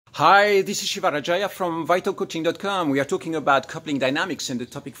Hi, this is Shiva Rajaya from vitalcoaching.com. We are talking about coupling dynamics, and the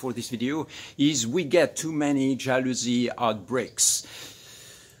topic for this video is we get too many jealousy outbreaks.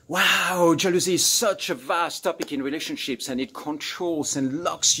 Wow, jealousy is such a vast topic in relationships, and it controls and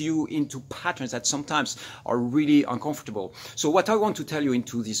locks you into patterns that sometimes are really uncomfortable. So what I want to tell you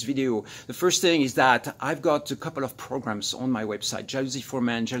into this video, the first thing is that I've got a couple of programs on my website, Jealousy for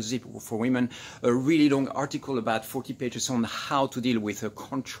Men, Jealousy for Women, a really long article about 40 pages on how to deal with a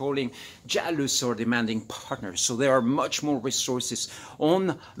controlling, jealous or demanding partner. So there are much more resources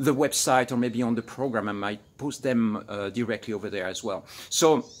on the website or maybe on the program. I might post them directly over there as well.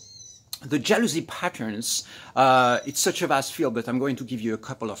 So the jealousy patterns, it's such a vast field, but I'm going to give you a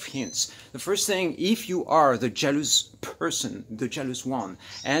couple of hints. The first thing, if you are the jealous person, the jealous one,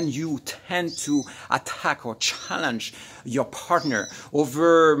 and you tend to attack or challenge your partner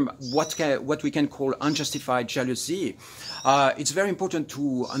over what we can call unjustified jealousy, it's very important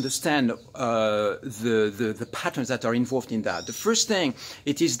to understand the patterns that are involved in that. The first thing,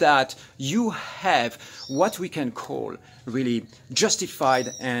 it is that you have what we can call really justified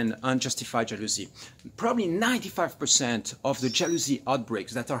and unjustified jealousy. Probably 95% of the jealousy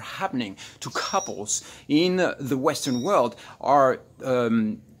outbreaks that are happening to couples in the Western world are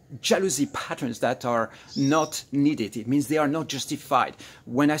jealousy patterns that are not needed. It means they are not justified.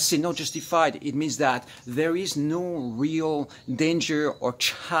 When I say not justified, it means that there is no real danger or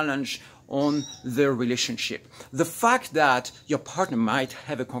challenge on the relationship. The fact that your partner might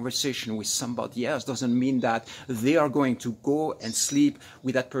have a conversation with somebody else doesn't mean that they are going to go and sleep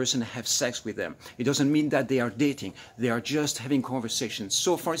with that person and have sex with them. It doesn't mean that they are dating. They are just having conversations.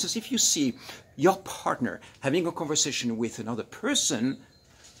 So for instance, if you see your partner having a conversation with another person,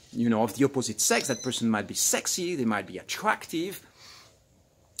 you know, of the opposite sex, that person might be sexy, they might be attractive,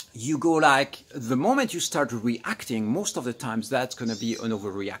 you go like, the moment you start reacting, most of the times that's going to be an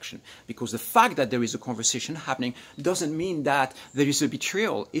overreaction, because the fact that there is a conversation happening doesn't mean that there is a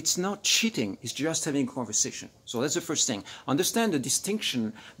betrayal. It's not cheating, it's just having a conversation. So that's the first thing. Understand the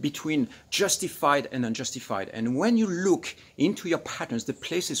distinction between justified and unjustified. And when you look into your patterns, the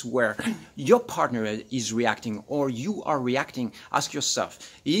places where your partner is reacting or you are reacting, ask yourself,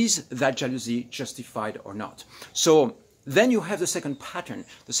 is that jealousy justified or not? So then you have the second pattern.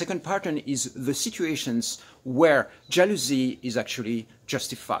 The second pattern is the situations where jealousy is actually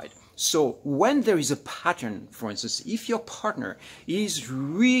justified. So when there is a pattern, for instance, if your partner is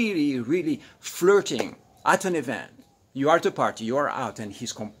really flirting at an event, you are at a party, you are out, and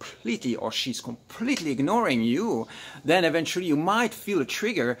he's completely or she's completely ignoring you, then eventually you might feel a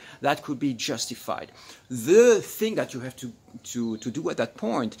trigger that could be justified. The thing that you have to do at that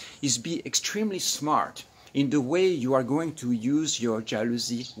point is be extremely smart in the way you are going to use your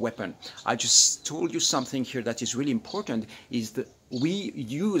jealousy weapon. I just told you something here that is really important, is that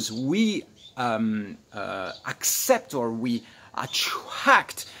we accept or we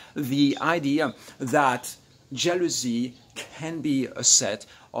attract the idea that jealousy can be a set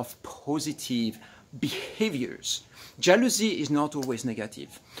of positive behaviors. Jealousy is not always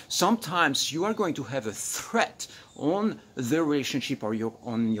negative. Sometimes you are going to have a threat on the relationship or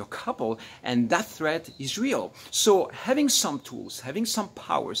on your couple, and that threat is real. So having some tools, having some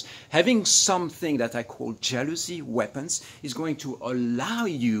powers, having something that I call jealousy weapons is going to allow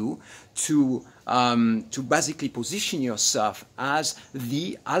you to basically position yourself as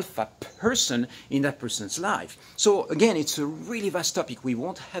the alpha person in that person's life. So again, it's a really vast topic. We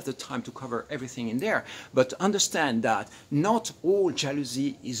won't have the time to cover everything in there, but understand that not all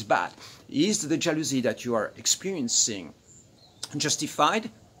jealousy is bad. Is the jealousy that you are experiencing justified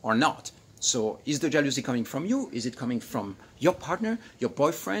or not? So is the jealousy coming from you? Is it coming from your partner, your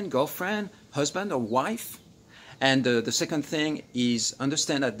boyfriend, girlfriend, husband, or wife? And the second thing is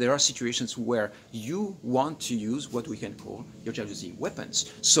understand that there are situations where you want to use what we can call your jealousy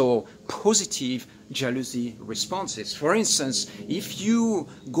weapons. So positive jealousy responses. For instance, if you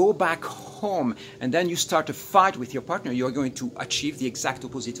go back home and then you start a fight with your partner, you're going to achieve the exact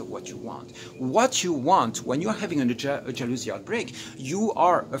opposite of what you want. What you want when you're having a jealousy outbreak, you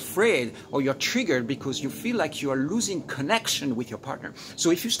are afraid or you're triggered because you feel like you are losing connection with your partner.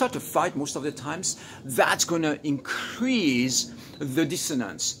 So if you start a fight, most of the times, that's going to increase the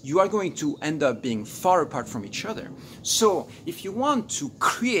dissonance. You are going to end up being far apart from each other. So if you want to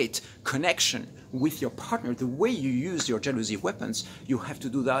create connection with your partner, the way you use your jealousy weapons, you have to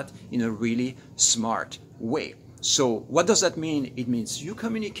do that in a really smart way. So what does that mean? It means you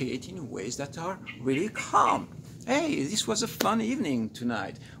communicate in ways that are really calm. Hey, this was a fun evening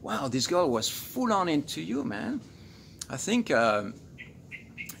tonight. Wow, this girl was full on into you, man. I think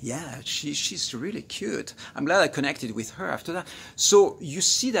Yeah, she's really cute. I'm glad I connected with her after that. So you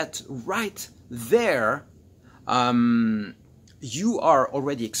see that right there, you are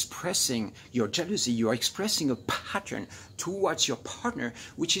already expressing your jealousy. You are expressing a pattern towards your partner,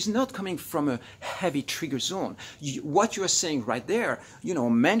 which is not coming from a heavy trigger zone. What you are saying right there, you know,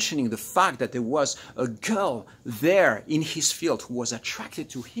 mentioning the fact that there was a girl there in his field who was attracted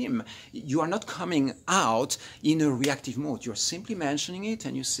to him, you are not coming out in a reactive mode. You're simply mentioning it,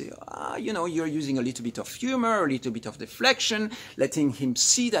 and you say, you know, you're using a little bit of humor, a little bit of deflection, letting him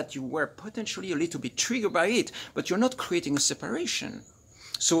see that you were potentially a little bit triggered by it, but you're not creating a separation.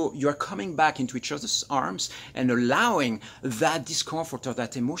 So you're coming back into each other's arms and allowing that discomfort or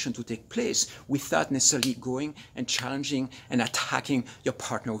that emotion to take place without necessarily going and challenging and attacking your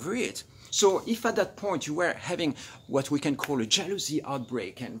partner over it. So if at that point you were having what we can call a jealousy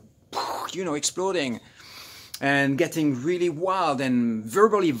outbreak and, you know, exploding and getting really wild and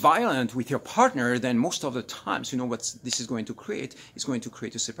verbally violent with your partner, then most of the times, you know what this is going to create? It's going to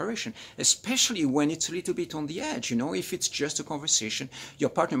create a separation, especially when it's a little bit on the edge. You know, if it's just a conversation,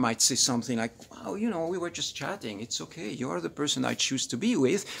 your partner might say something like, wow, you know, we were just chatting. It's okay. You are the person I choose to be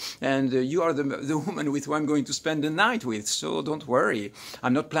with, and you are the woman with who I'm going to spend the night with. So don't worry.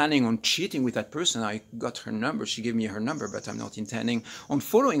 I'm not planning on cheating with that person. I got her number. She gave me her number, but I'm not intending on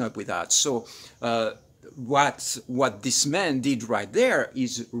following up with that. So, what this man did right there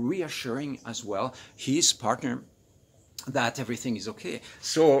is reassuring as well his partner that everything is okay.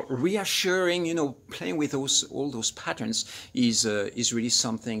 So reassuring, you know, playing with all those patterns is really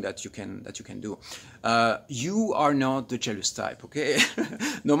something that you can do. You are not the jealous type, okay?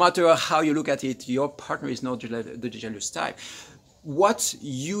 No matter how you look at it, your partner is not the jealous type. What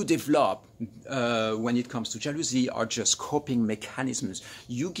you develop when it comes to jealousy are just coping mechanisms.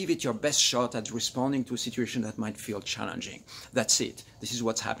 You give it your best shot at responding to a situation that might feel challenging. That's it. This is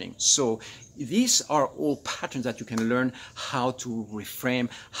what's happening. So these are all patterns that you can learn how to reframe,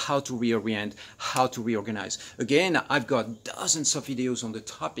 how to reorient, how to reorganize. Again, I've got dozens of videos on the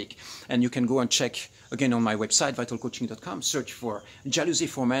topic, and you can go and check again on my website, vitalcoaching.com, search for jealousy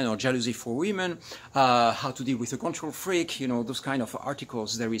for men or jealousy for women, how to deal with a control freak, you know, those kind of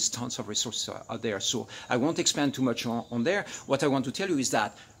articles. There is tons of resources out there. So I won't expand too much on there. What I want to tell you is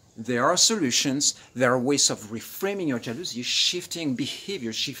that there are solutions, there are ways of reframing your jealousy, shifting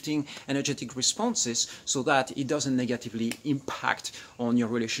behavior, shifting energetic responses so that it doesn't negatively impact on your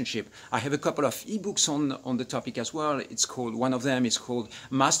relationship. I have a couple of ebooks on the topic as well. It's called, one of them is called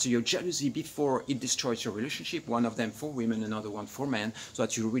Master Your Jealousy Before It Destroys Your Relationship. One of them for women, another one for men, so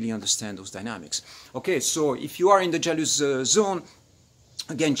that you really understand those dynamics. Okay, so if you are in the jealous zone,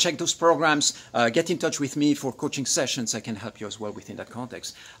 again, check those programs, get in touch with me for coaching sessions. I can help you as well within that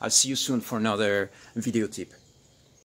context. I'll see you soon for another video tip.